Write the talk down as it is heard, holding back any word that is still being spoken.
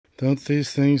Don't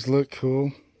these things look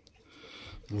cool?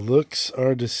 Looks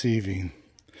are deceiving.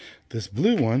 This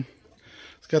blue one,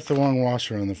 it's got the wrong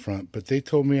washer on the front, but they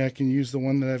told me I can use the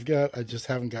one that I've got. I just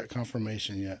haven't got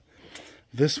confirmation yet.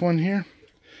 This one here,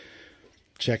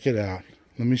 check it out.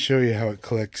 Let me show you how it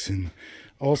clicks and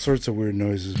all sorts of weird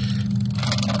noises.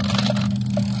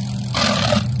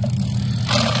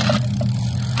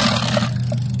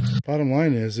 Bottom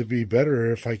line is, it'd be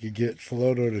better if I could get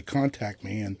Philodo to contact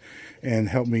me and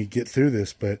help me get through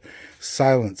this, but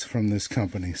silence from this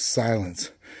company,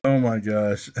 silence. Oh my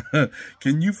gosh.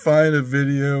 Can you find a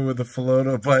video with a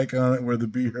Philodo bike on it where the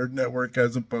Be Heard Network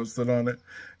hasn't posted on it?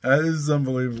 That is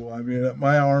unbelievable. I mean,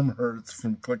 my arm hurts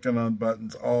from clicking on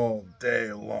buttons all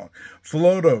day long.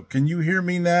 Philodo, can you hear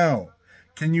me now?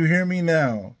 Can you hear me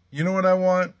now? You know what I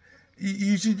want?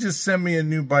 You should just send me a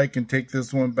new bike and take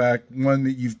this one back, one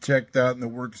that you've checked out and that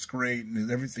works great and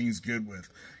everything's good with.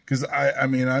 Because, I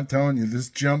mean, I'm telling you,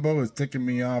 this jumbo is ticking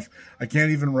me off. I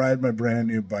can't even ride my brand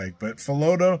new bike. But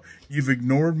Philodo, you've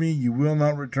ignored me. You will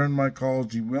not return my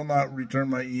calls. You will not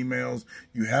return my emails.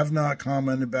 You have not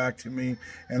commented back to me.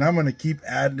 And I'm going to keep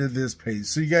adding to this page.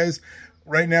 So you guys,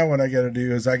 right now what I got to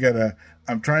do is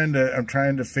I'm trying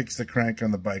to fix the crank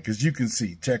on the bike. As you can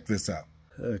see, check this out.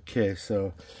 Okay,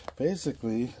 so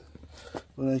basically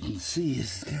what I can see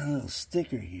is got a little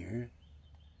sticker here.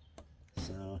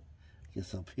 So I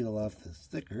guess I'll peel off the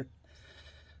sticker.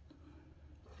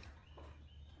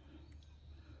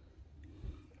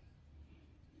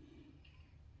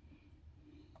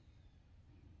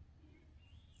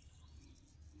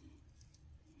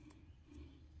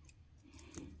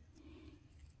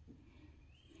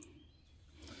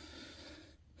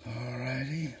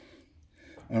 Alrighty.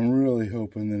 I'm really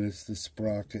hoping that it's the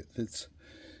sprocket that's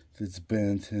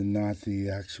bent and not the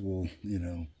actual, you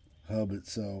know, hub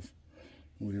itself.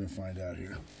 We're gonna find out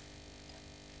here.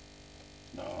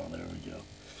 Oh, there we go.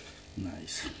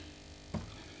 Nice.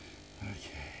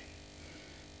 Okay.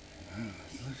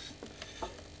 Let's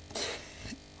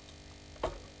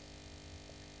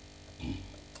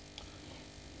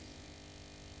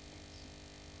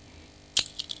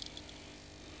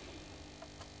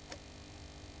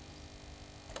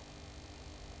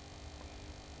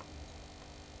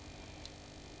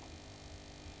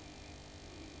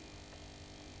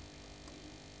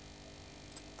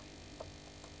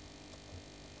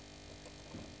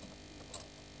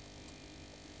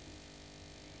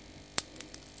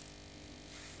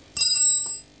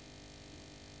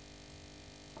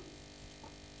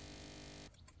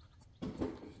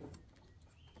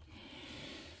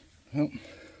Well,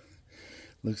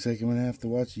 looks like I'm going to have to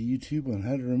watch a YouTube on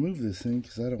how to remove this thing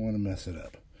because I don't want to mess it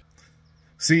up.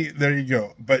 See, there you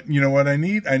go. But you know what I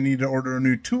need? I need to order a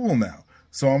new tool now.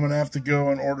 So I'm going to have to go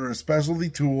and order a specialty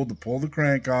tool to pull the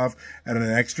crank off at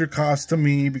an extra cost to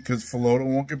me because Philodo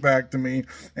won't get back to me.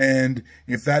 And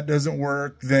if that doesn't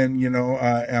work, then, you know,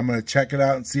 I'm going to check it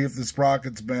out and see if the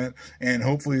sprocket's bent. And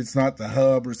hopefully it's not the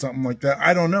hub or something like that.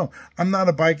 I don't know. I'm not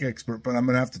a bike expert, but I'm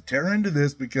going to have to tear into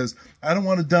this because I don't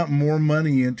want to dump more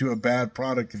money into a bad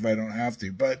product if I don't have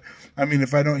to. But, I mean,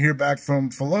 if I don't hear back from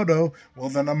Philodo, well,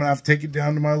 then I'm going to have to take it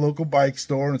down to my local bike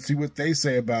store and see what they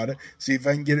say about it. See if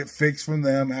I can get it fixed from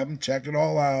them, have them check it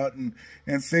all out and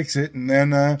fix it. And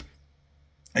then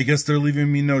I guess they're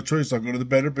leaving me no choice. I'll go to the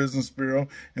Better Business Bureau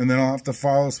and then I'll have to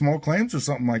file small claims or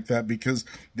something like that because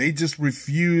they just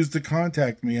refused to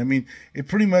contact me. I mean, it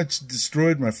pretty much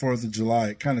destroyed my 4th of July.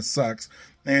 It kind of sucks.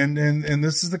 And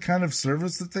this is the kind of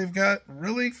service that they've got.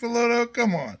 Really, Philodo?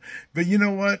 Come on. But you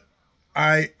know what?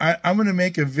 I'm going to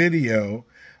make a video.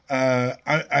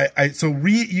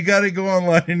 You got to go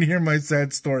online and hear my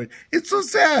sad story. It's so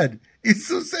sad. It's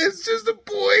so sad. It's just a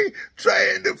boy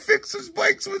trying to fix his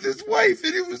bikes with his wife.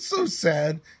 And it was so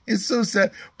sad. It's so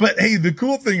sad. But hey, the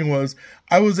cool thing was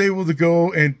I was able to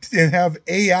go and have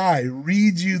AI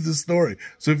read you the story.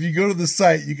 So if you go to the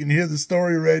site, you can hear the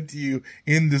story read to you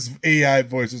in this AI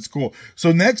voice. It's cool.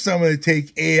 So next I'm going to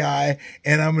take AI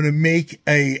and I'm going to make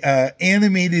a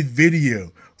animated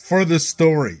video for the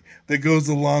story that goes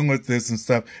along with this and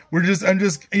stuff. I'm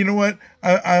just, you know what?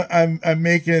 I'm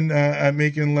making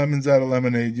lemons out of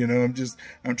lemonade. You know,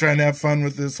 I'm trying to have fun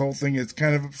with this whole thing. It's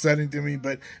kind of upsetting to me,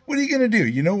 but what are you going to do?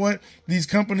 You know what? These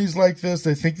companies like this,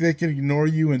 they think they can ignore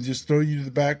you and just throw you to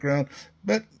the background,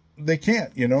 but they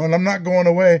can't, you know, and I'm not going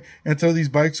away until these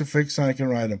bikes are fixed and I can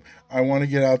ride them. I want to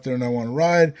get out there and I want to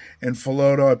ride. And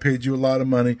Philodo, I paid you a lot of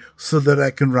money so that I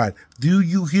can ride. Do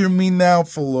you hear me now,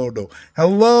 Philodo?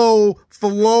 Hello,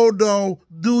 Philodo.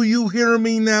 Do you hear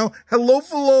me now? Hello,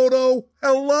 Philodo.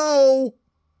 Hello.